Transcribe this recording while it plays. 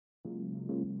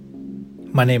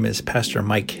My name is Pastor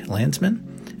Mike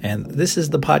Landsman, and this is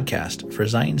the podcast for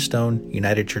Zion Stone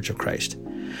United Church of Christ.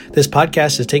 This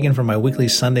podcast is taken from my weekly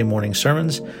Sunday morning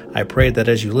sermons. I pray that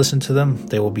as you listen to them,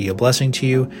 they will be a blessing to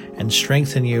you and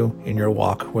strengthen you in your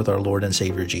walk with our Lord and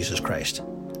Savior Jesus Christ.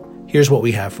 Here's what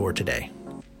we have for today.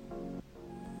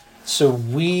 So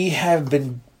we have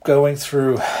been going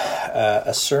through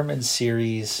a sermon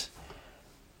series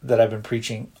that I've been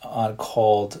preaching on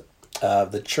called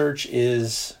The Church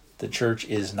Is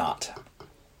Not.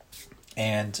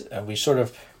 And we sort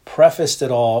of prefaced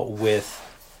it all with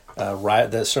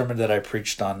the sermon that I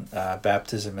preached on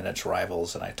baptism and its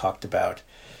rivals, and I talked about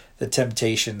the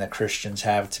temptation that Christians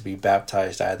have to be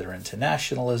baptized either into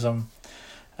nationalism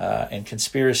and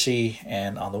conspiracy,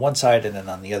 and on the one side, and then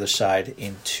on the other side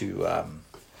into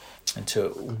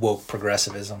woke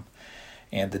progressivism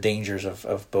and the dangers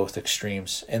of both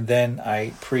extremes. And then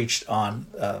I preached on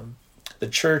the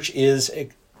church is a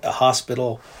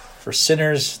hospital for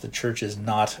sinners. The church is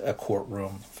not a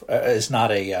courtroom, is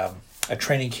not a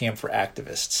training camp for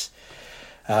activists.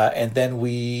 And then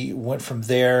we went from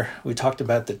there. We talked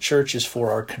about the church is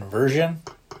for our conversion,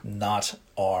 not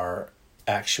our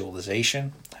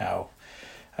actualization, how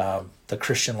the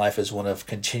Christian life is one of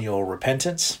continual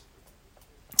repentance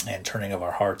and turning of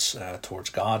our hearts towards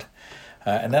God.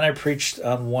 And then I preached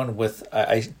on one with,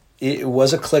 it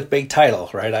was a clickbait title,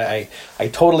 right? I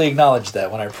totally acknowledged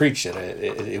that when I preached it.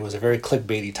 It was a very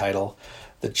clickbaity title.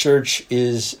 The church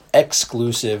is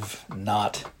exclusive,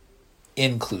 not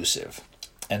inclusive.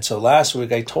 And so last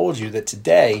week I told you that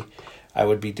today I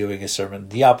would be doing a sermon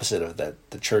the opposite of that.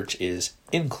 The church is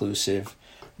inclusive,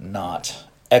 not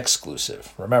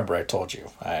exclusive. Remember, I told you.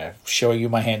 I'm showing you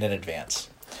my hand in advance.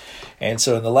 And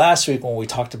so in the last week when we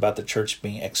talked about the church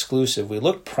being exclusive, we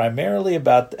looked primarily at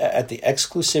the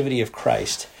exclusivity of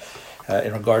Christ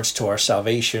in regards to our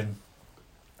salvation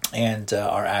and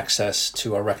our access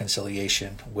to our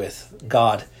reconciliation with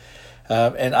God.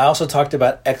 And I also talked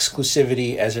about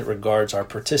exclusivity as it regards our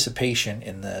participation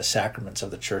in the sacraments of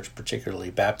the church,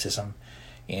 particularly baptism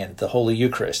and the Holy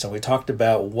Eucharist. And we talked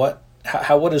about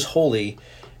how what is holy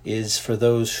is for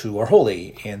those who are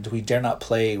holy, and we dare not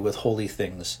play with holy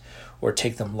things or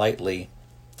take them lightly,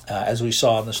 as we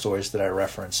saw in the stories that I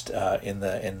referenced in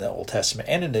the Old Testament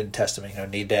and in the New Testament.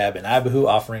 Nadab and Abihu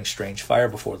offering strange fire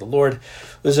before the Lord,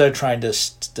 Uzzah trying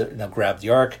to grab the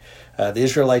ark, the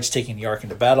Israelites taking the ark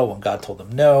into battle when God told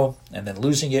them no, and then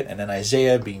losing it, and then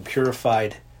Isaiah being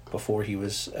purified before he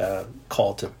was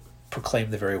called to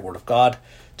proclaim the very word of God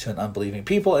to an unbelieving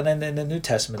people. And then in the New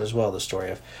Testament as well, the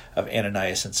story of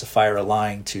Ananias and Sapphira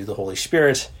lying to the Holy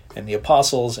Spirit and the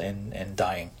apostles and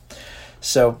dying.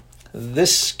 So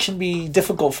this can be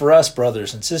difficult for us,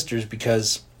 brothers and sisters,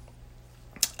 because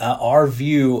our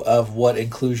view of what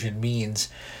inclusion means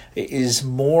is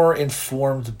more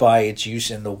informed by its use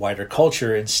in the wider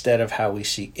culture instead of how we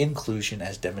see inclusion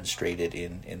as demonstrated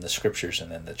in the scriptures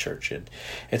and in the church.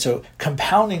 And so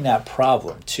compounding that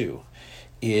problem too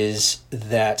is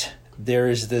that there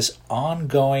is this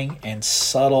ongoing and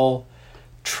subtle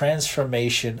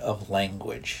transformation of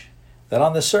language that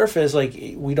on the surface,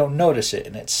 we don't notice it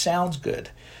and it sounds good,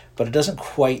 but it doesn't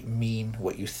quite mean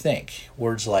what you think.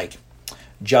 Words like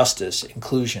justice,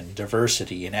 inclusion,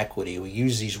 diversity, and equity, we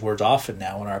use these words often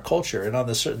now in our culture, and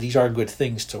these are good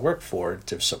things to work for and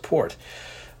to support.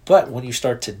 But when you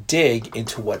start to dig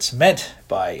into what's meant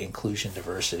by inclusion,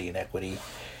 diversity, and equity,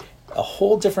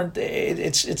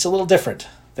 it's a little different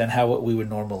than how we would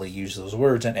normally use those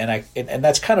words, and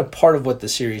that's kind of part of what the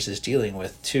series is dealing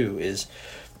with too, is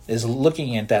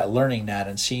looking at that, learning that,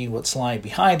 and seeing what's lying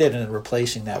behind it, and then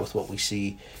replacing that with what we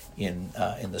see in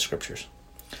the scriptures.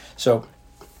 So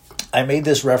I made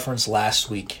this reference last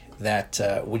week that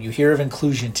when you hear of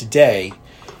inclusion today,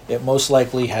 it most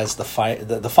likely has the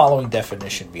following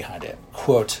definition behind it.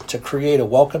 Quote, to create a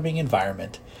welcoming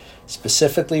environment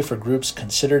specifically for groups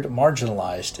considered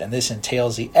marginalized, and this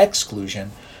entails the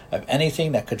exclusion of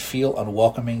anything that could feel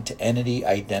unwelcoming to any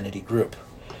identity group.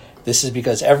 This is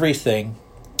because everything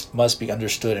must be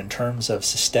understood in terms of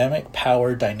systemic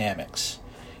power dynamics.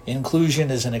 Inclusion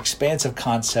is an expansive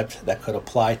concept that could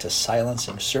apply to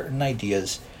silencing certain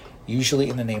ideas, usually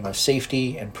in the name of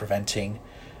safety and preventing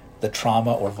the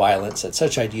trauma or violence that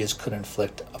such ideas could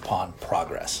inflict upon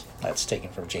progress. That's taken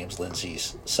from James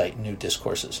Lindsay's site, New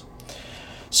Discourses.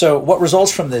 So what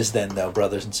results from this then, though,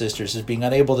 brothers and sisters, is being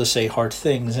unable to say hard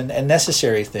things and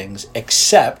necessary things,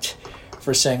 except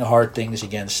for saying hard things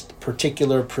against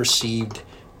particular perceived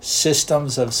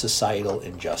systems of societal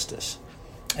injustice.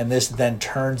 And this then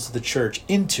turns the church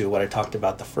into, what I talked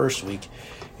about the first week,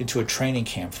 into a training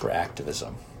camp for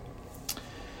activism.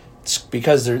 It's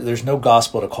because there's no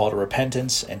gospel to call to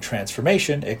repentance and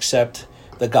transformation except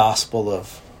the gospel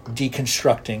of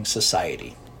deconstructing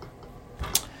society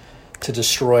to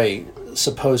destroy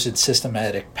supposed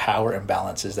systematic power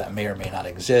imbalances that may or may not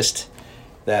exist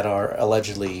that are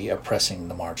allegedly oppressing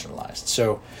the marginalized.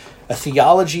 So a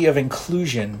theology of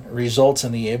inclusion results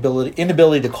in the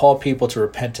inability to call people to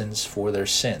repentance for their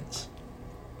sins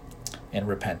and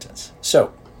repentance.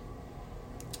 So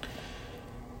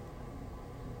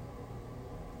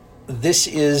this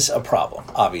is a problem,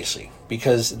 obviously,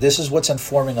 because this is what's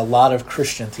informing a lot of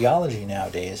Christian theology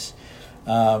nowadays.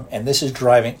 And this is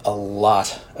driving a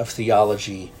lot of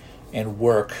theology and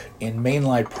work in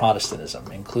mainline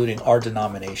Protestantism, including our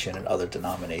denomination and other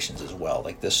denominations as well.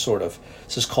 Like this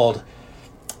is called,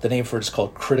 the name for it is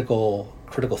called critical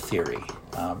theory.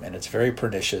 And it's very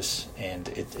pernicious, and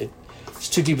it's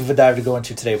too deep of a dive to go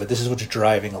into today, but this is what's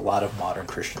driving a lot of modern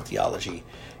Christian theology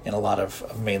in a lot of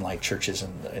mainline churches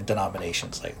and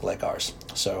denominations like ours.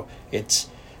 So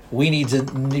we need to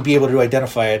be able to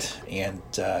identify it and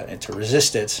to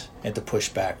resist it and to push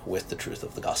back with the truth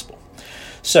of the gospel.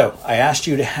 So I asked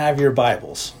you to have your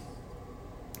Bibles.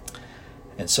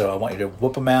 And so I want you to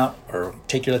whip them out or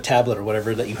take your tablet or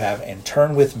whatever that you have and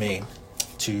turn with me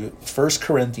to 1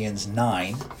 Corinthians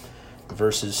 9,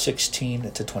 verses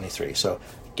 16 to 23. So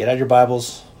get out your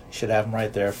Bibles. You should have them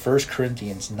right there. 1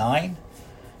 Corinthians 9,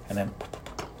 and then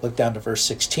look down to verse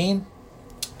 16,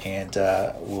 and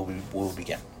we'll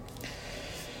begin.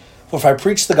 For if I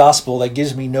preach the gospel, that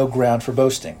gives me no ground for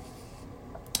boasting,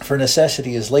 for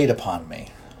necessity is laid upon me.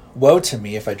 Woe to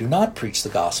me if I do not preach the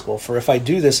gospel, for if I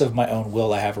do this of my own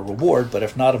will, I have a reward, but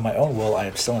if not of my own will, I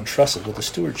am still entrusted with the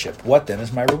stewardship. What then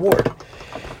is my reward?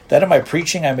 That in my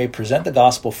preaching I may present the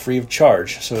gospel free of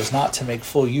charge, so as not to make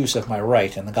full use of my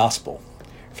right in the gospel.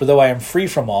 For though I am free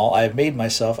from all, I have made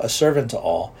myself a servant to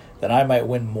all, that I might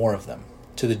win more of them.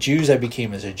 To the Jews I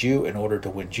became as a Jew in order to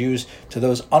win Jews. To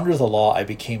those under the law I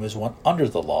became as one under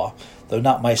the law, though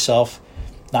not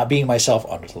being myself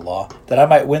under the law, that I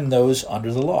might win those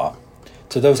under the law.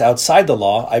 To those outside the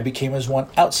law I became as one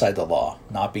outside the law,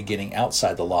 not beginning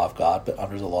outside the law of God, but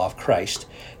under the law of Christ,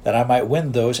 that I might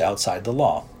win those outside the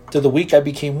law. To the weak I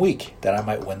became weak, that I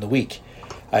might win the weak.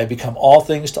 I have become all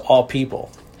things to all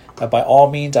people, that by all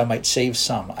means I might save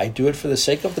some. I do it for the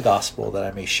sake of the gospel, that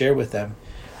I may share with them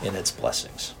in its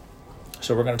blessings.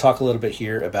 So we're going to talk a little bit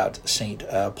here about St.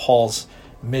 Paul's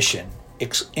mission,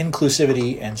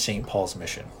 inclusivity and St. Paul's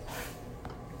mission.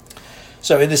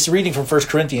 So in this reading from 1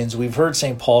 Corinthians, we've heard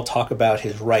St. Paul talk about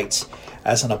his rights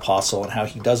as an apostle and how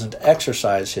he doesn't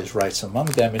exercise his rights among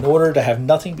them in order to have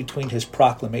nothing between his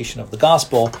proclamation of the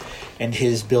gospel and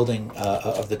his building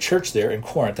of the church there in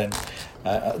Corinth. And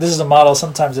this is a model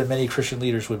sometimes that many Christian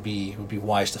leaders would be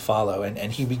wise to follow.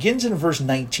 And he begins in verse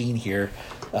 19 here,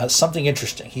 something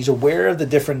interesting. He's aware of the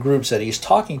different groups that he's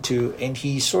talking to, and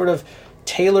he sort of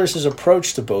tailors his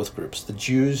approach to both groups, the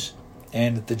Jews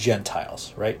and the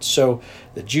Gentiles, right? So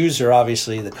the Jews are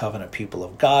obviously the covenant people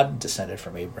of God, descended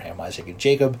from Abraham, Isaac, and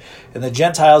Jacob, and the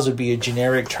Gentiles would be a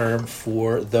generic term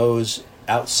for those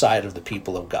outside of the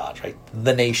people of God, right?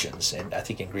 The nations, and I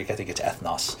think in Greek, it's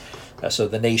ethnos. So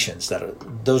the nations,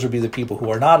 those would be the people who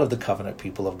are not of the covenant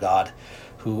people of God,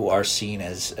 who are seen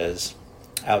as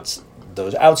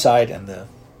those outside, and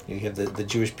you have the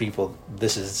Jewish people.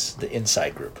 This is the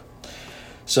inside group.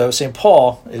 So St.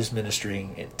 Paul is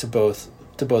ministering to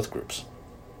both groups.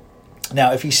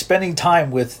 Now, if he's spending time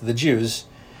with the Jews,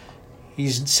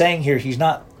 he's saying here he's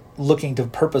not looking to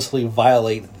purposely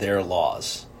violate their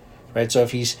laws, right? So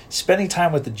if he's spending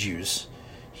time with the Jews,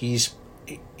 he's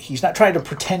not trying to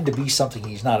pretend to be something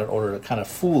he's not in order to kind of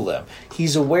fool them.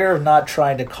 He's aware of not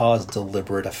trying to cause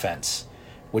deliberate offense,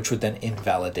 which would then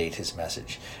invalidate his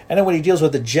message. And then when he deals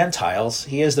with the Gentiles,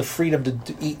 he has the freedom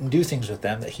to eat and do things with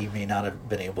them that he may not have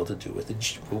been able to do with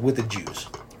the Jews,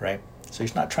 right? So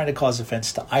he's not trying to cause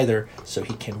offense to either, so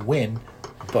he can win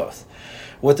both.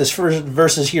 What this first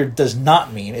verses here does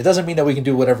not mean, it doesn't mean that we can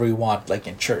do whatever we want, like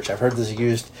in church. I've heard this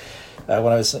used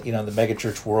when I was in the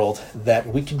megachurch world, that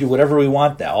we can do whatever we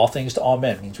want now. All things to all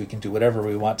men means we can do whatever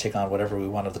we want, take on whatever we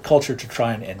want of the culture to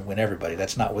try and win everybody.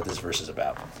 That's not what this verse is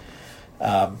about.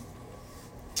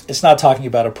 It's not talking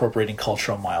about appropriating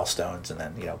cultural milestones and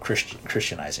then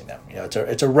Christianizing them.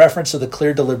 It's a reference to the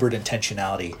clear, deliberate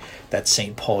intentionality that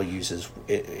St. Paul uses.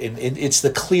 It's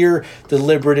the clear,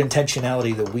 deliberate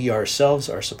intentionality that we ourselves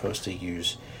are supposed to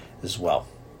use as well.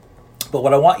 But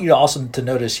what I want you also to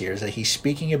notice here is that he's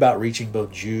speaking about reaching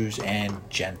both Jews and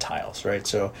Gentiles, right?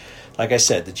 So, like I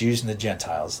said, the Jews and the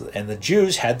Gentiles. And the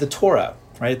Jews had the Torah,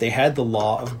 right? They had the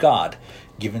law of God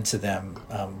given to them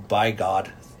by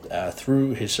God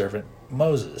through his servant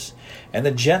Moses. And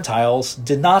the Gentiles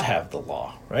did not have the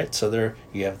law, right? So there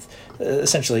you have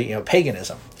essentially,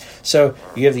 paganism. So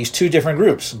you have these two different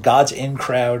groups, God's in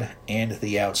crowd and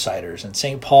the outsiders. And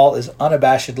St. Paul is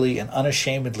unabashedly and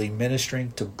unashamedly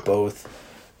ministering to both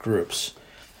groups.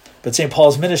 But St.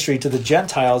 Paul's ministry to the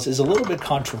Gentiles is a little bit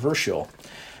controversial.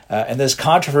 And this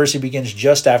controversy begins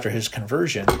just after his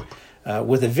conversion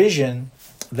with a vision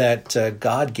that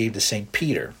God gave to St.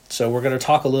 Peter. So we're going to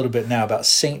talk a little bit now about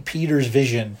St. Peter's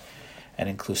vision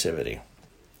and inclusivity.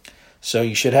 So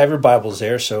you should have your Bibles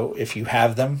there. So if you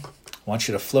have them, I want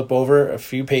you to flip over a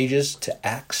few pages to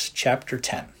Acts chapter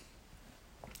 10.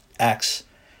 Acts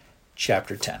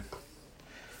chapter 10.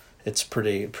 It's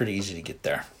pretty easy to get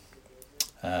there.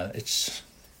 It's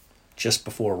just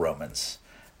before Romans,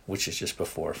 which is just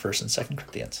before 1st and 2nd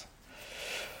Corinthians.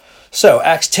 So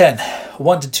Acts 10,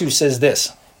 1-2 says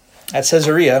this. At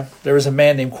Caesarea, there was a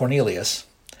man named Cornelius,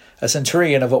 a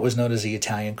centurion of what was known as the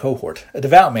Italian cohort, a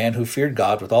devout man who feared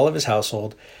God with all of his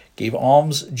household, gave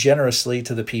alms generously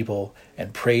to the people,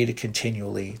 and prayed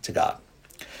continually to God.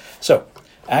 So,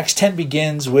 Acts 10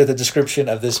 begins with a description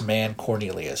of this man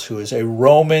Cornelius, who is a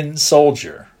Roman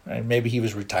soldier. And maybe he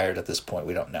was retired at this point,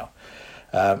 we don't know.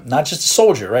 Not just a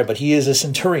soldier, right, but he is a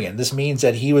centurion. This means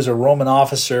that he was a Roman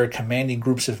officer commanding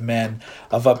groups of men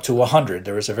of up to 100.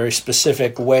 There was a very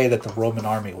specific way that the Roman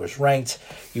army was ranked.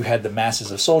 You had the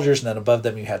masses of soldiers, and then above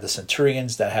them you had the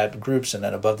centurions that had groups, and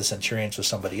then above the centurions was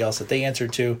somebody else that they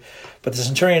answered to. But the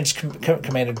centurions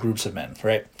commanded groups of men,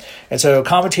 right? And so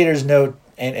commentators note,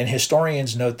 and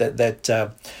historians note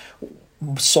that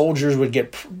soldiers would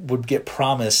get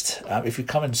promised, if you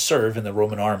come and serve in the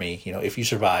Roman army, if you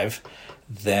survive,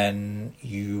 then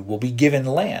you will be given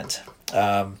land.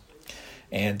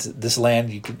 And this land,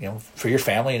 you could, for your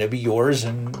family, and it'll be yours,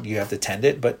 and you have to tend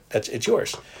it, but it's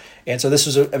yours. And so this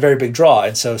was a very big draw.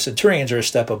 And so centurions are a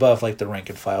step above, like the rank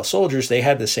and file soldiers. They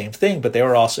had the same thing, but they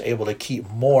were also able to keep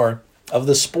more of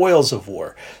the spoils of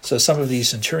war. So some of these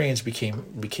centurions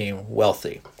became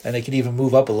wealthy, and they could even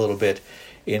move up a little bit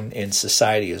in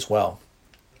society as well.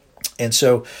 And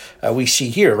so we see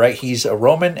here, right, he's a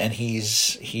Roman, and he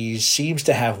seems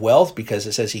to have wealth because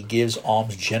it says he gives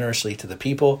alms generously to the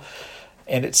people.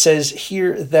 And it says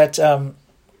here that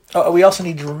we also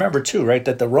need to remember too, right,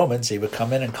 that the Romans, they would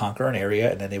come in and conquer an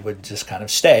area, and then they would just kind of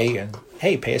stay and,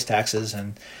 hey, pay us taxes,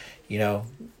 and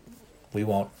we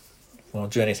won't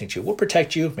do anything to you. We'll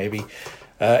protect you, maybe.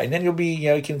 And then you'll be,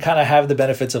 you can kind of have the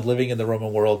benefits of living in the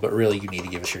Roman world, but really you need to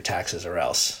give us your taxes or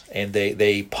else. And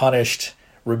they punished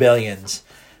rebellions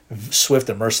swift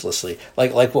and mercilessly,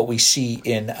 like what we see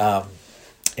in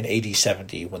AD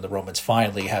 70, when the Romans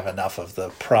finally have enough of the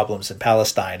problems in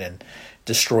Palestine and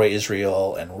destroy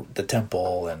Israel and the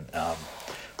temple and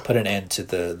put an end to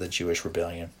the Jewish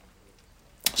rebellion.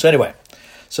 So anyway,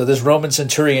 so this Roman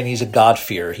centurion, he's a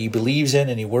God-fearer. He believes in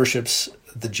and he worships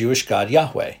the Jewish God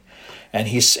Yahweh.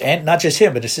 And not just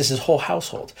him, but it's just his whole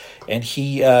household. And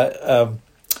he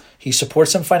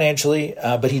supports them financially,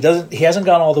 but he hasn't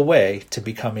gone all the way to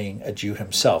becoming a Jew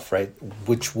himself, right?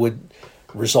 Which would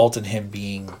result in him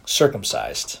being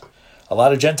circumcised. A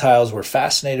lot of Gentiles were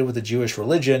fascinated with the Jewish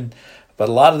religion, but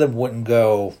a lot of them wouldn't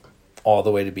go all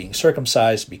the way to being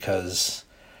circumcised because,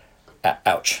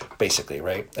 ouch, basically,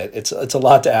 right? It's a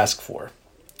lot to ask for.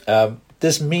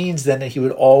 This means then that he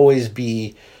would always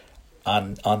be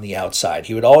on the outside.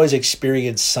 He would always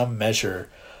experience some measure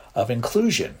of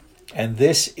inclusion. And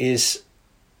this is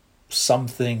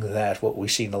something that what we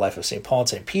see in the life of St. Paul and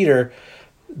St. Peter,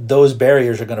 those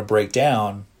barriers are going to break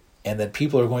down, and then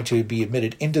people are going to be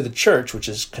admitted into the church, which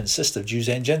consists of Jews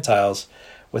and Gentiles,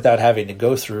 without having to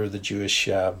go through the Jewish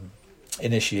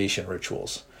initiation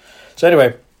rituals. So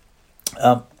anyway,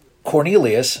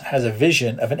 Cornelius has a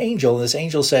vision of an angel, and this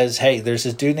angel says, hey, there's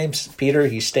this dude named Peter.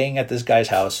 He's staying at this guy's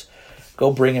house.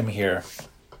 Go bring him here,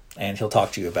 and he'll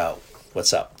talk to you about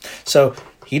what's up. So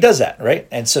he does that, right?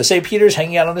 And so St. Peter's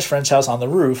hanging out on his friend's house on the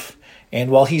roof, and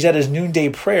while he's at his noonday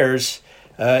prayers,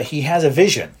 he has a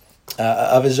vision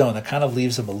of his own that kind of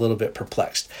leaves him a little bit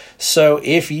perplexed. So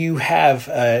if you have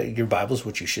your Bibles,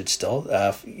 which you should still,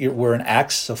 we're in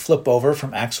Acts, so flip over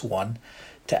from Acts 1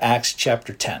 to Acts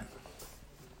chapter 10.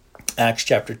 Acts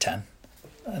chapter 10,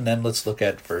 and then let's look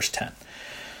at verse 10.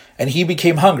 And he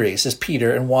became hungry, says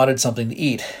Peter, and wanted something to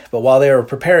eat. But while they were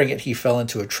preparing it, he fell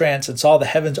into a trance and saw the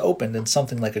heavens opened and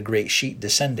something like a great sheet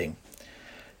descending,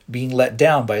 being let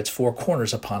down by its four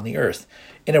corners upon the earth.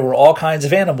 And there were all kinds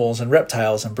of animals and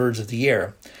reptiles and birds of the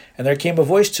air. And there came a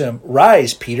voice to him,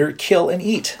 Rise, Peter, kill and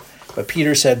eat. But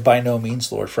Peter said, By no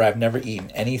means, Lord, for I have never eaten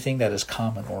anything that is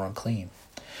common or unclean.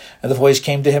 And the voice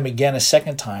came to him again a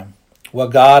second time,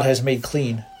 What God has made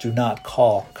clean, do not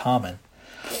call common.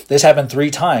 This happened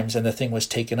 3 times, and the thing was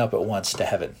taken up at once to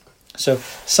heaven. So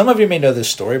some of you may know this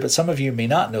story, but some of you may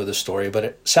not know this story, but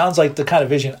it sounds like the kind of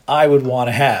vision I would want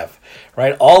to have,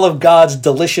 right? All of God's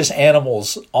delicious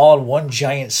animals all on one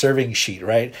giant serving sheet,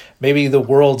 right? Maybe the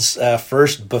world's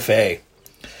first buffet.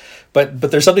 But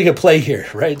there's something at play here,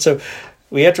 right? So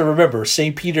we have to remember,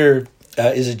 St. Peter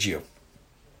is a Jew.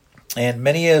 And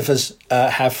many of us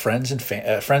have friends and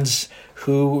friends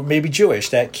who may be Jewish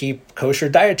that keep kosher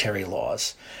dietary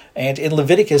laws. And in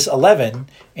Leviticus 11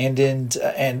 and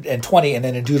 20 and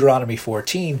then in Deuteronomy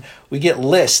 14, we get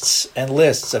lists and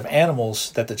lists of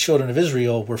animals that the children of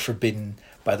Israel were forbidden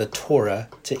by the Torah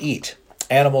to eat.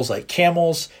 Animals like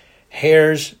camels,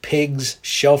 hares, pigs,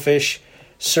 shellfish,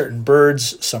 certain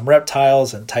birds, some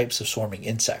reptiles, and types of swarming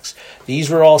insects. These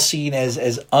were all seen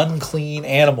as unclean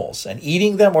animals, and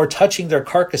eating them or touching their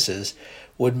carcasses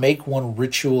would make one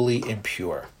ritually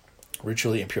impure.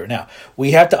 Ritually impure. Now,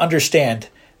 we have to understand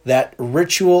that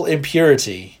ritual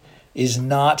impurity is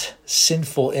not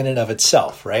sinful in and of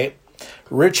itself, right?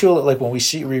 Ritual, like when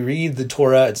we read the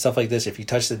Torah and stuff like this, if you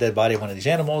touch the dead body of one of these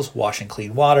animals, wash in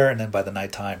clean water, and then by the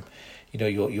nighttime,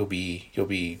 you'll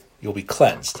be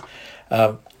cleansed.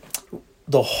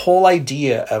 The whole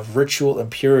idea of ritual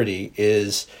impurity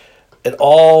is it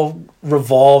all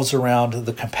revolves around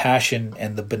the compassion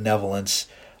and the benevolence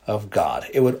of God.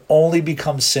 It would only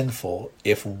become sinful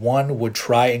if one would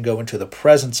try and go into the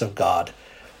presence of God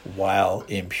while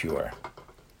impure.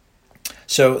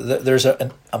 So there's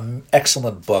an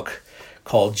excellent book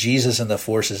called Jesus and the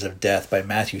Forces of Death by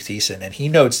Matthew Thiessen, and he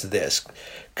notes this: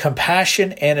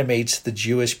 compassion animates the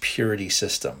Jewish purity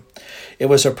system. It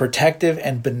was a protective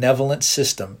and benevolent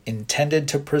system intended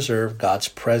to preserve God's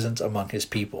presence among his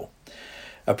people.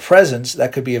 A presence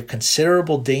that could be of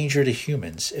considerable danger to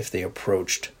humans if they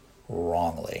approached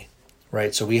wrongly.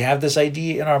 Right? So we have this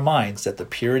idea in our minds that the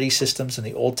purity systems in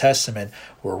the Old Testament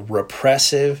were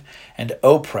repressive and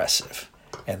oppressive.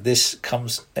 And this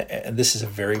is a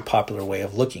very popular way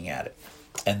of looking at it.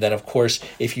 And then, of course,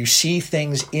 if you see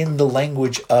things in the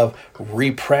language of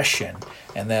repression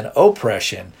and then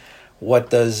oppression, what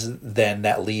does then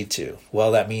that lead to?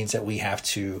 Well, that means that we have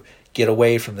to get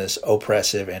away from this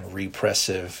oppressive and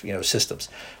repressive, systems.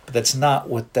 But that's not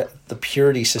what the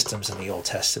purity systems in the Old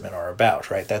Testament are about,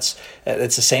 right? It's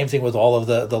the same thing with all of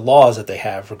the laws that they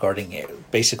have regarding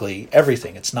basically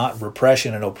everything. It's not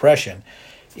repression and oppression.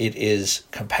 It is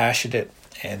compassionate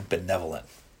and benevolent.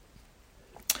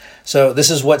 So this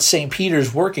is what St.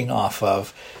 Peter's working off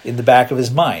of in the back of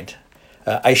his mind.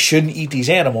 I shouldn't eat these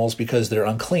animals because they're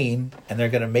unclean and they're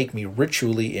going to make me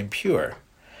ritually impure.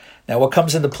 Now, what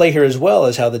comes into play here as well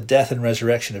is how the death and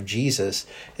resurrection of Jesus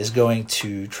is going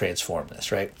to transform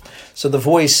this, right? So the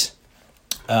voice,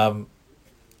 after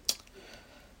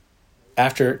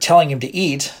telling him to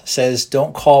eat, says,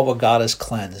 don't call what God has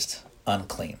cleansed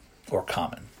unclean or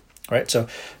common, right? So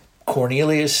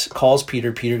Cornelius calls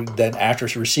Peter. Peter then, after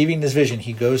receiving this vision,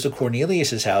 he goes to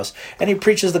Cornelius' house and he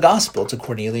preaches the gospel to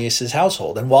Cornelius'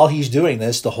 household. And while he's doing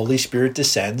this, the Holy Spirit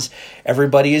descends.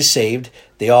 Everybody is saved.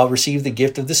 They all receive the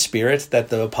gift of the Spirit that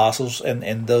the apostles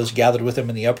and those gathered with him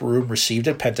in the upper room received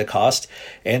at Pentecost.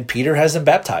 And Peter has them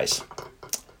baptized.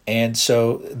 And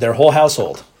so their whole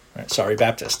household,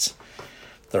 Baptists,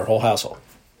 their whole household.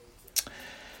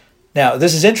 Now,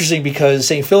 this is interesting because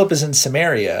St. Philip is in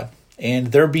Samaria, and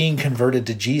they're being converted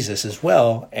to Jesus as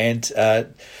well. And to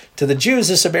the Jews,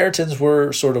 the Samaritans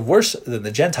were sort of worse than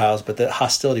the Gentiles, but the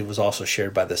hostility was also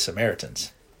shared by the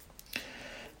Samaritans.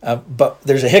 But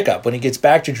there's a hiccup. When he gets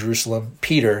back to Jerusalem,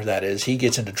 Peter, that is, he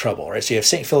gets into trouble, right? So you have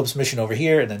St. Philip's mission over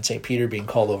here, and then St. Peter being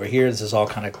called over here. This has all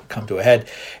kind of come to a head.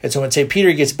 And so when St.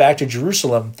 Peter gets back to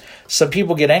Jerusalem, some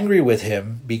people get angry with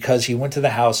him because he went to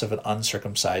the house of an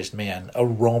uncircumcised man, a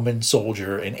Roman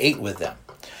soldier, and ate with them.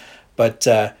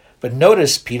 But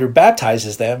notice Peter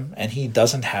baptizes them, and he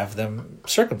doesn't have them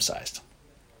circumcised.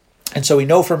 And so we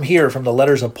know from here, from the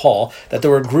letters of Paul, that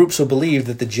there were groups who believed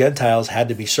that the Gentiles had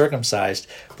to be circumcised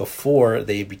before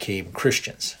they became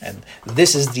Christians. And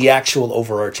this is the actual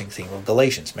overarching theme of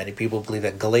Galatians. Many people believe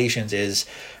that Galatians is,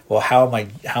 well, how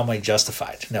am I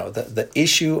justified? No, the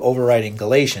issue overriding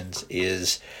Galatians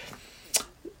is,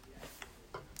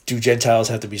 do Gentiles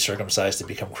have to be circumcised to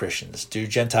become Christians? Do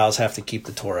Gentiles have to keep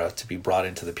the Torah to be brought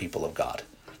into the people of God?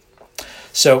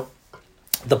 So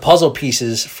the puzzle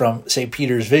pieces from St.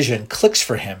 Peter's vision clicks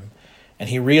for him, and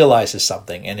he realizes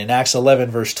something. And in Acts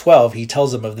 11, verse 12, he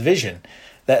tells them of the vision.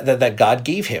 that God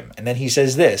gave him. And then he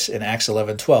says this in Acts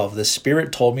 11:12, the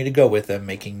Spirit told me to go with them,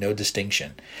 making no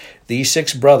distinction. These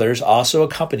 6 brothers also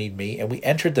accompanied me, and we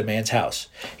entered the man's house.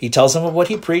 He tells them of what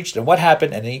he preached and what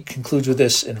happened, and he concludes with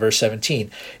this in verse 17.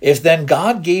 If then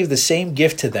God gave the same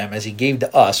gift to them as he gave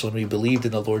to us when we believed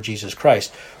in the Lord Jesus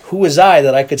Christ, who was I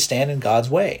that I could stand in God's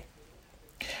way?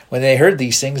 When they heard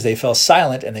these things, they fell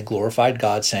silent, and they glorified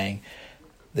God, saying,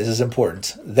 this is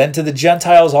important, then to the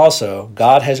Gentiles also,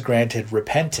 God has granted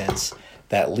repentance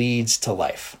that leads to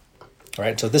life. All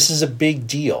right, so this is a big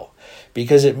deal,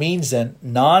 because it means then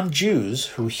non-Jews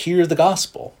who hear the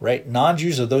gospel, right?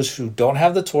 Non-Jews are those who don't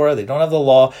have the Torah, they don't have the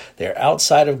law, they're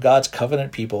outside of God's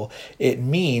covenant people. It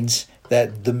means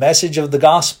that the message of the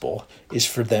gospel is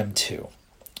for them too.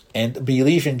 And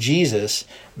belief in Jesus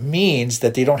means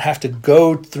that they don't have to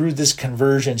go through this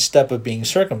conversion step of being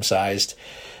circumcised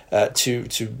to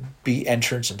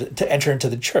enter into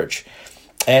the church.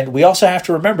 And we also have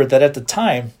to remember that at the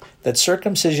time, that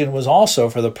circumcision was also,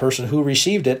 for the person who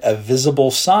received it, a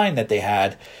visible sign that they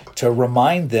had to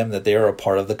remind them that they are a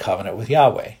part of the covenant with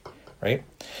Yahweh, right?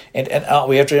 And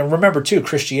we have to remember, too,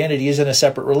 Christianity isn't a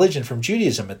separate religion from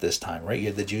Judaism at this time, right? You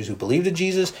had the Jews who believed in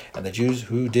Jesus and the Jews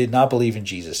who did not believe in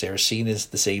Jesus. They were seen as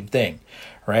the same thing,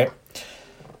 right?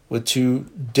 With 2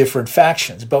 different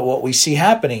factions. But what we see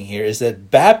happening here is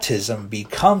that baptism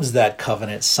becomes that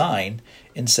covenant sign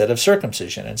instead of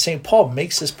circumcision. And St. Paul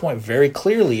makes this point very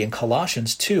clearly in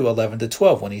Colossians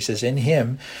 2:11-12, when he says, in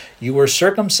him you were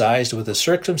circumcised with a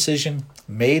circumcision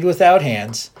made without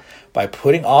hands, by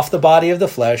putting off the body of the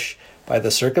flesh, by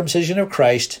the circumcision of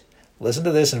Christ. Listen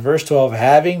to this in verse 12,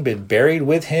 having been buried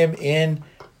with him in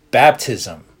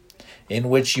baptism, in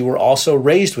which you were also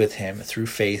raised with him through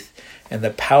faith and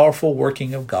the powerful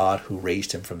working of God who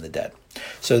raised him from the dead.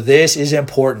 So this is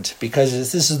important, because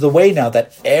this is the way now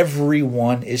that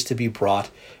everyone is to be brought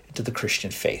into the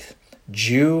Christian faith,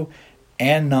 Jew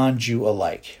and non-Jew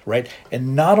alike, right?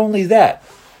 And not only that,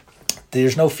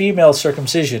 there's no female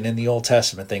circumcision in the Old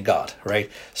Testament, thank God,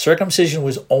 right? Circumcision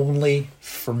was only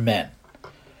for men.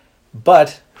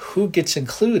 But who gets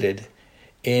included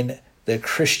in the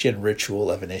Christian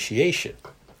ritual of initiation?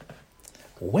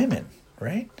 Women,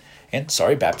 right? And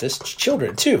Baptist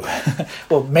children too.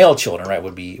 Well, male children, right,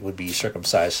 would be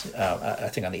circumcised, I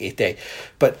think, on the 8th day.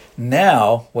 But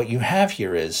now what you have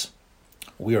here is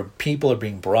people are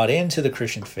being brought into the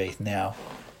Christian faith now,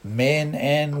 men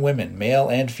and women, male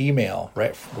and female,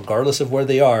 right, regardless of where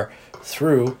they are,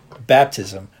 through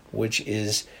baptism, which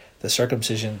is the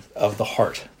circumcision of the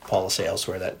heart. Paul will say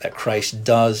elsewhere that Christ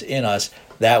does in us,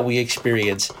 that we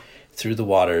experience through the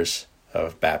waters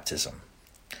of baptism.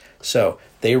 So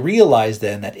they realize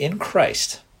then that in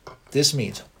Christ, this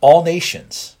means all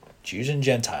nations, Jews and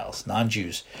Gentiles,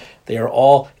 non-Jews, they are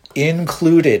all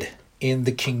included in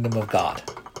the kingdom of God.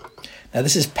 Now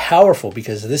this is powerful,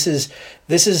 because this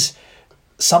is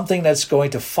something that's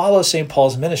going to follow St.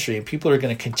 Paul's ministry, and people are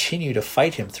going to continue to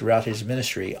fight him throughout his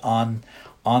ministry on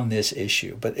this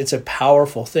issue. But it's a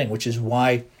powerful thing, which is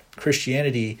why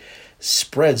Christianity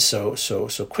spreads so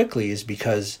quickly, is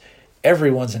because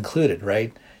everyone's included,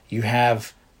 right? You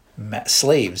have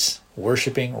slaves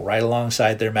worshiping right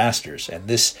alongside their masters, and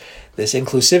this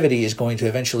inclusivity is going to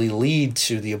eventually lead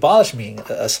to the abolishment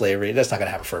of slavery. That's not going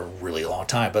to happen for a really long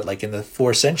time, but like in the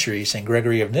 4th century, St.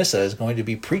 Gregory of Nyssa is going to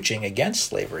be preaching against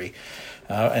slavery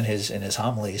in his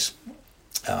homilies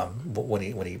when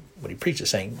he preaches,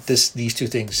 saying these 2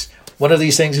 things, one of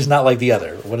these things is not like the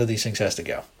other. One of these things has to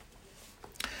go.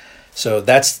 So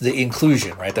that's the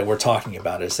inclusion, right, that we're talking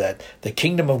about, is that the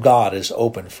kingdom of God is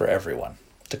open for everyone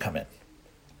to come in.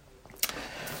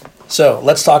 So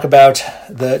let's talk about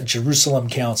the Jerusalem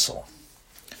Council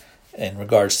in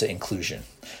regards to inclusion.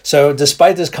 So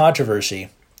despite this controversy,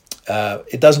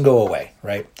 it doesn't go away,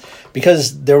 right?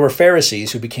 Because there were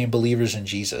Pharisees who became believers in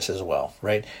Jesus as well,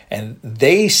 right? And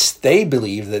they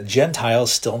believed that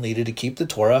Gentiles still needed to keep the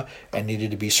Torah and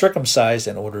needed to be circumcised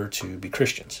in order to be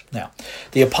Christians. Now,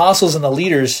 the apostles and the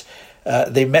leaders,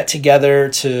 they met together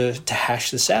to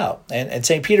hash this out. And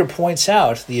St. Peter points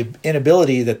out the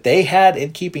inability that they had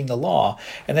in keeping the law.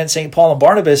 And then St. Paul and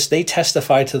Barnabas, they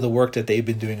testify to the work that they've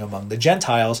been doing among the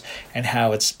Gentiles and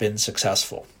how it's been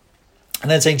successful. And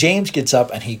then St. James gets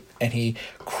up and he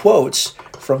quotes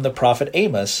from the prophet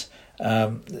Amos,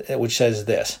 which says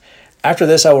this: "After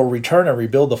this I will return and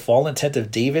rebuild the fallen tent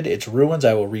of David. Its ruins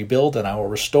I will rebuild and I will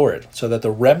restore it, so that the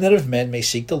remnant of men may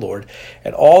seek the Lord,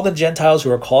 and all the Gentiles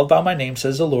who are called by my name,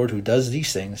 says the Lord, who does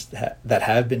these things that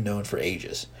have been known for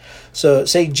ages." So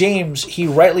St. James, he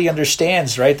rightly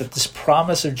understands, right, that this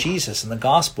promise of Jesus and the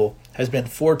gospel has been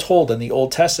foretold in the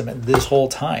Old Testament this whole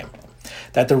time.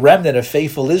 that the remnant of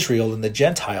faithful Israel and the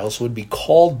Gentiles would be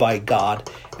called by God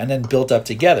and then built up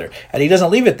together. And he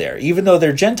doesn't leave it there. Even though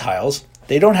they're Gentiles,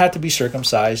 they don't have to be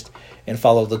circumcised and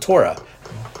follow the Torah.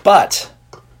 But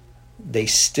they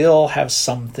still have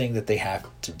something that they have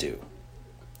to do.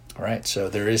 All right, so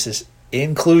there is this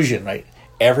inclusion, right?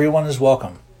 Everyone is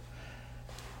welcome.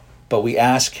 But we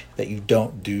ask that you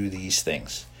don't do these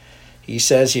things. He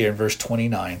says here in verse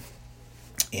 29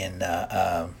 in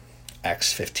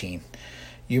Acts 15,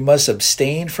 you must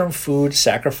abstain from food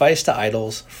sacrificed to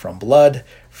idols, from blood,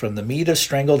 from the meat of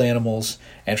strangled animals,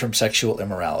 and from sexual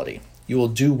immorality. You will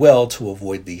do well to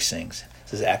avoid these things.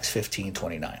 This is Acts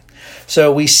 15:29.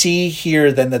 So we see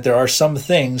here then that there are some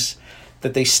things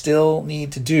that they still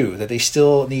need to do, that they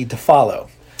still need to follow.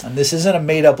 And this isn't a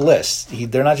made-up list.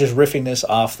 They're not just riffing this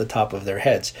off the top of their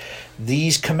heads.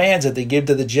 These commands that they give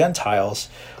to the Gentiles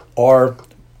are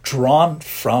drawn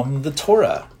from the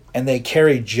Torah, and they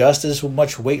carry just as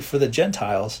much weight for the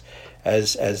Gentiles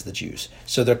as the Jews.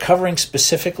 So they're covering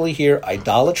specifically here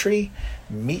idolatry,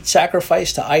 meat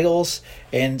sacrifice to idols,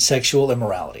 and sexual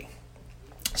immorality.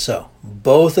 So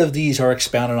both of these are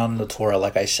expounded on in the Torah,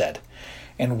 like I said.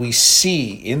 And we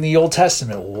see in the Old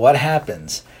Testament what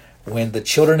happens when the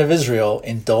children of Israel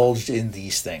indulged in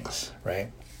these things,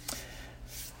 right?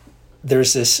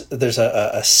 There's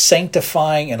a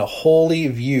sanctifying and a holy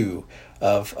view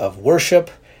of worship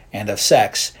and of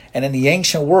sex. And in the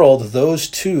ancient world, those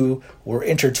two were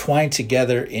intertwined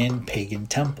together in pagan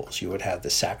temples. You would have the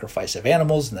sacrifice of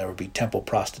animals, and there would be temple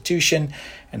prostitution,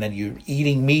 and then you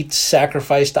eating meat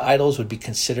sacrificed to idols would be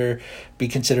considered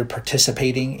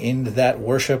participating in that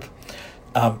worship.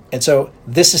 And so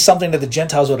this is something that the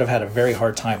Gentiles would have had a very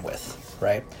hard time with,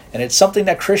 right? And it's something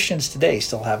that Christians today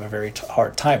still have a very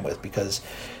hard time with, because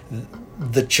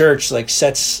the church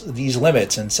sets these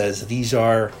limits and says these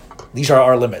are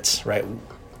our limits, right?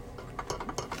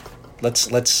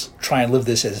 Let's try and live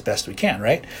this as best we can,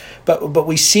 right? But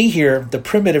we see here the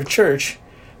primitive church,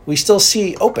 we still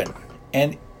see open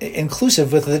and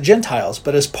inclusive with the Gentiles,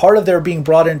 but as part of their being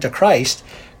brought into Christ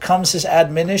comes this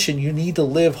admonition: you need to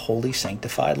live holy,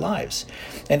 sanctified lives.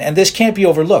 And this can't be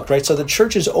overlooked, right? So the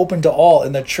church is open to all,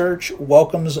 and the church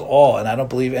welcomes all, and I don't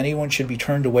believe anyone should be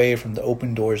turned away from the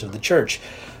open doors of the church.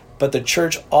 But the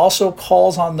church also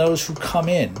calls on those who come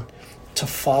in to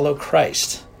follow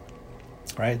Christ,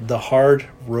 right? The hard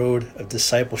road of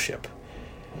discipleship.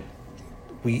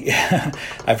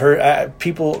 I've heard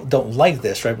people don't like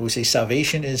this, right? But we say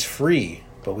salvation is free,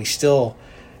 but we still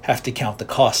have to count the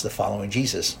cost of following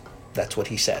Jesus. That's what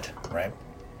he said, right?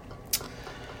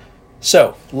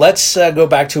 So let's go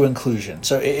back to inclusion.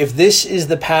 So if this is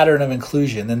the pattern of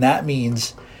inclusion, then that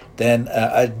means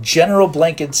a general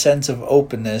blanket sense of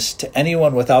openness to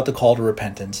anyone without the call to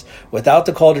repentance, without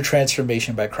the call to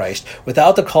transformation by Christ,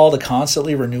 without the call to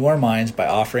constantly renew our minds by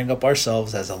offering up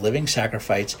ourselves as a living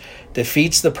sacrifice,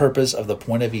 defeats the purpose of the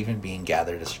point of even being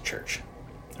gathered as a church,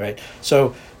 right?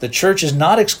 So the church is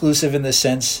not exclusive in the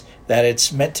sense that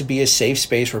it's meant to be a safe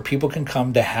space where people can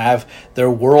come to have their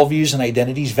worldviews and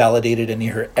identities validated and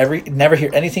never hear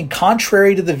anything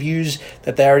contrary to the views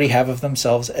that they already have of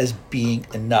themselves as being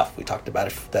enough. We talked about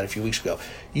that a few weeks ago.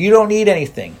 You don't need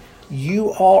anything.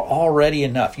 You are already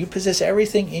enough. You possess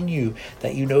everything in you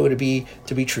that you know to be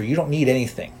true. You don't need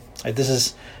anything. Right?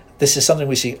 This is something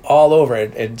we see all over.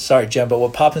 And sorry, Jen, but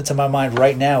what pops into my mind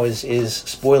right now is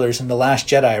spoilers in The Last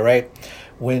Jedi, right?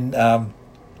 When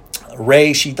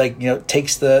Rey, she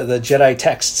takes the Jedi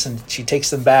texts and she takes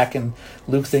them back, and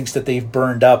Luke thinks that they've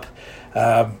burned up.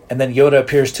 And then Yoda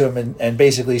appears to him and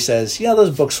basically says,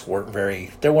 those books weren't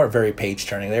very page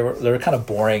turning. They were kind of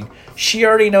boring. She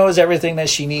already knows everything that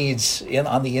she needs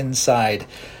on the inside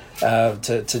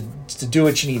to do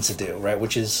what she needs to do, right?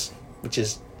 Which is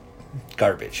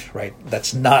garbage, right?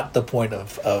 That's not the point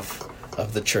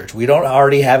of the church. We don't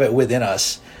already have it within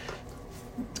us,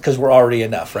 because we're already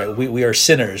enough, right? We are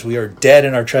sinners. We are dead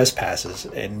in our trespasses,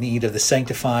 in need of the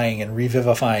sanctifying and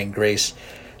revivifying grace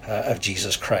of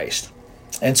Jesus Christ.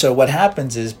 And so what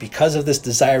happens is, because of this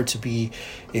desire to be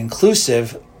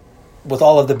inclusive, with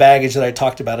all of the baggage that I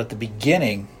talked about at the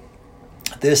beginning,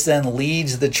 this then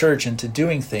leads the church into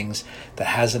doing things that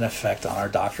has an effect on our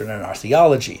doctrine and our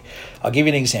theology. I'll give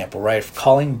you an example, right?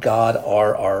 Calling God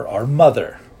our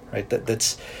mother, right?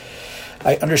 That's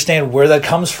I understand where that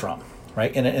comes from.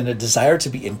 Right, in a desire to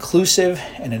be inclusive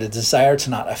and in a desire to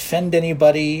not offend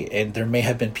anybody, and there may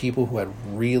have been people who had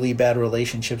really bad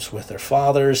relationships with their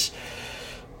fathers.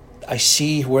 I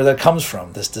see where that comes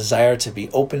from, this desire to be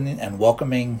open and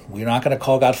welcoming. We're not going to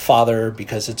call God Father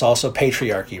because it's also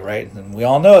patriarchy, right? And we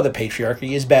all know that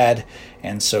patriarchy is bad,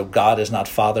 and so God is not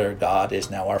Father. God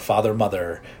is now our Father,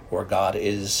 Mother, or God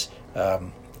is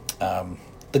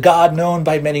the God known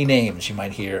by many names, you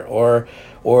might hear,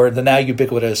 or the now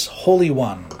ubiquitous Holy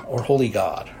One or Holy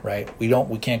God, right?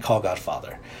 We can't call God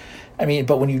Father. I mean,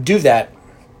 but when you do that,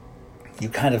 you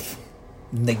kind of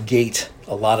negate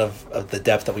a lot of the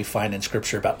depth that we find in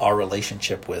Scripture about our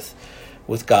relationship with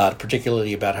God,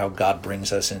 particularly about how God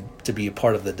brings us in to be a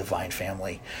part of the divine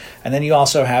family. And then you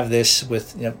also have this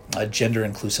with a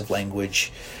gender-inclusive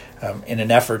language in an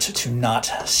effort to not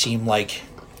seem like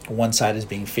one side is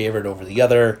being favored over the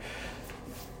other,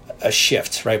 a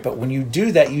shift, right? But when you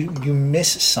do that, you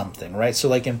miss something, right? So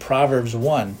like in Proverbs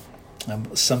 1,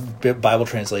 some Bible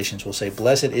translations will say,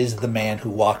 "Blessed is the man who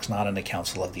walks not in the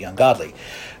counsel of the ungodly."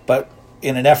 But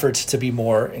in an effort to be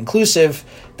more inclusive,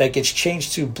 that gets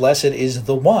changed to, "Blessed is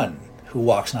the one who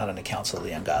walks not in the counsel of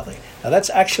the ungodly." Now that's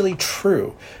actually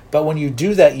true, but when you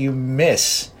do that, you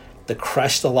miss the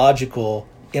Christological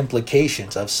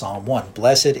implications of Psalm 1.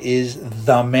 Blessed is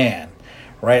the man,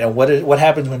 right? And what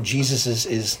happens when Jesus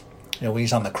is when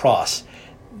he's on the cross?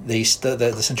 The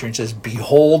centurion says,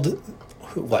 "Behold,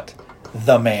 what?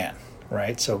 The man,"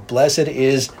 right? So blessed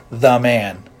is the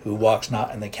man who walks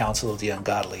not in the counsel of the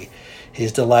ungodly.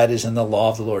 His delight is in the law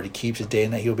of the Lord. He keeps his day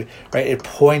and night. He'll be right. It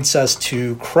points us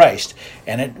to Christ,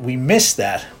 and we miss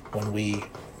that when we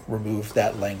remove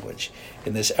that language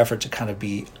in this effort to kind of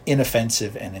be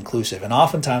inoffensive and inclusive. And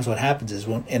oftentimes, what happens is,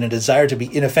 when in a desire to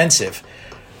be inoffensive,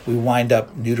 we wind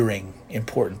up neutering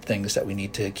important things that we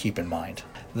need to keep in mind.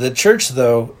 The church,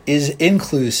 though, is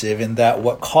inclusive in that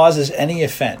what causes any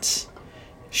offense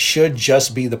should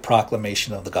just be the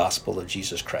proclamation of the gospel of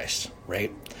Jesus Christ,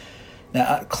 right?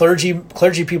 Now, clergy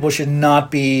people should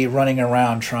not be running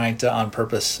around trying to, on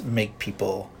purpose, make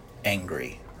people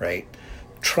angry, right?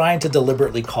 Trying to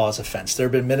deliberately cause offense. There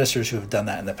have been ministers who have done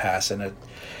that in the past, and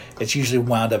it's usually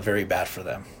wound up very bad for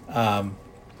them.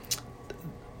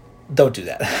 Don't do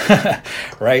that,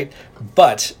 right?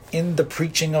 But in the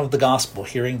preaching of the gospel,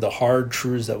 hearing the hard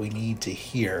truths that we need to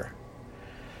hear,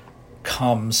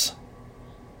 comes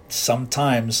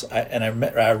sometimes,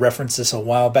 I referenced this a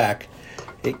while back,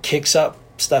 it kicks up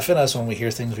stuff in us when we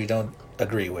hear things we don't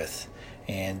agree with.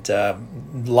 And a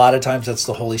lot of times that's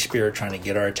the Holy Spirit trying to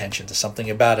get our attention to something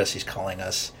about us He's calling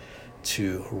us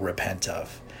to repent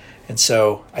of. And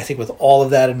so I think with all of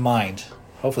that in mind,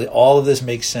 hopefully all of this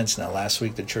makes sense now. Last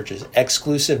week the church is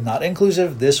exclusive, not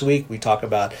inclusive. This week we talk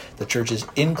about the church is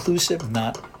inclusive,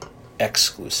 not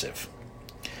exclusive.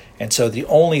 And so the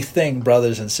only thing,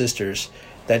 brothers and sisters,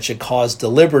 that should cause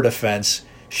deliberate offense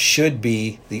should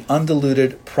be the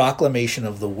undiluted proclamation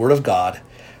of the Word of God,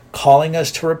 calling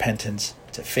us to repentance,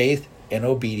 to faith and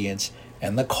obedience,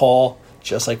 and the call,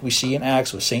 just like we see in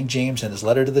Acts with St. James and his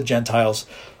letter to the Gentiles,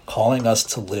 calling us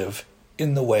to live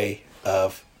in the way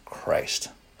of Christ.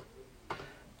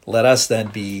 Let us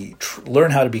then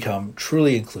learn how to become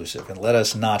truly inclusive, and let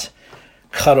us not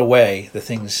cut away the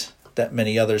things that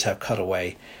many others have cut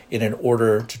away in an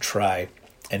order to try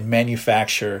and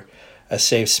manufacture a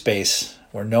safe space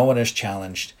where no one is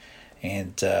challenged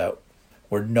and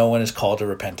where no one is called to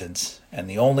repentance. And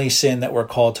the only sin that we're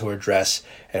called to address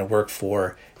and work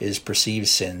for is perceived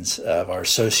sins of our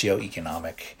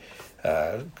socioeconomic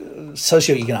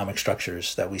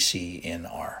structures that we see in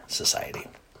our society.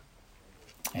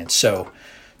 And so,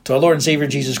 to our Lord and Savior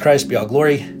Jesus Christ be all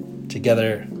glory,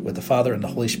 together with the Father and the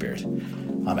Holy Spirit.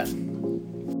 Amen.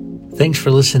 Thanks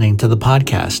for listening to the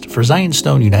podcast for Zion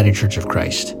Stone United Church of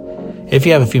Christ. If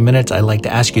you have a few minutes, I'd like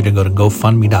to ask you to go to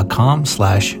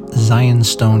GoFundMe.com/Zion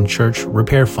Stone Church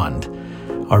Repair Fund.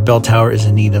 Our bell tower is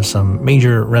in need of some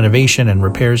major renovation and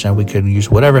repairs, and we could use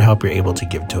whatever help you're able to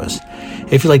give to us.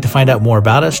 If you'd like to find out more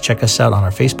about us, check us out on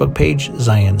our Facebook page,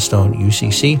 Zion Stone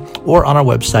UCC, or on our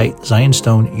website,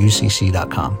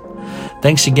 zionstoneucc.com.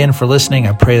 Thanks again for listening.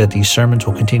 I pray that these sermons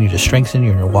will continue to strengthen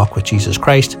you in your walk with Jesus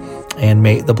Christ, and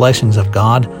may the blessings of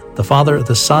God, the Father,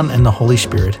 the Son, and the Holy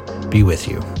Spirit be with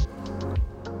you.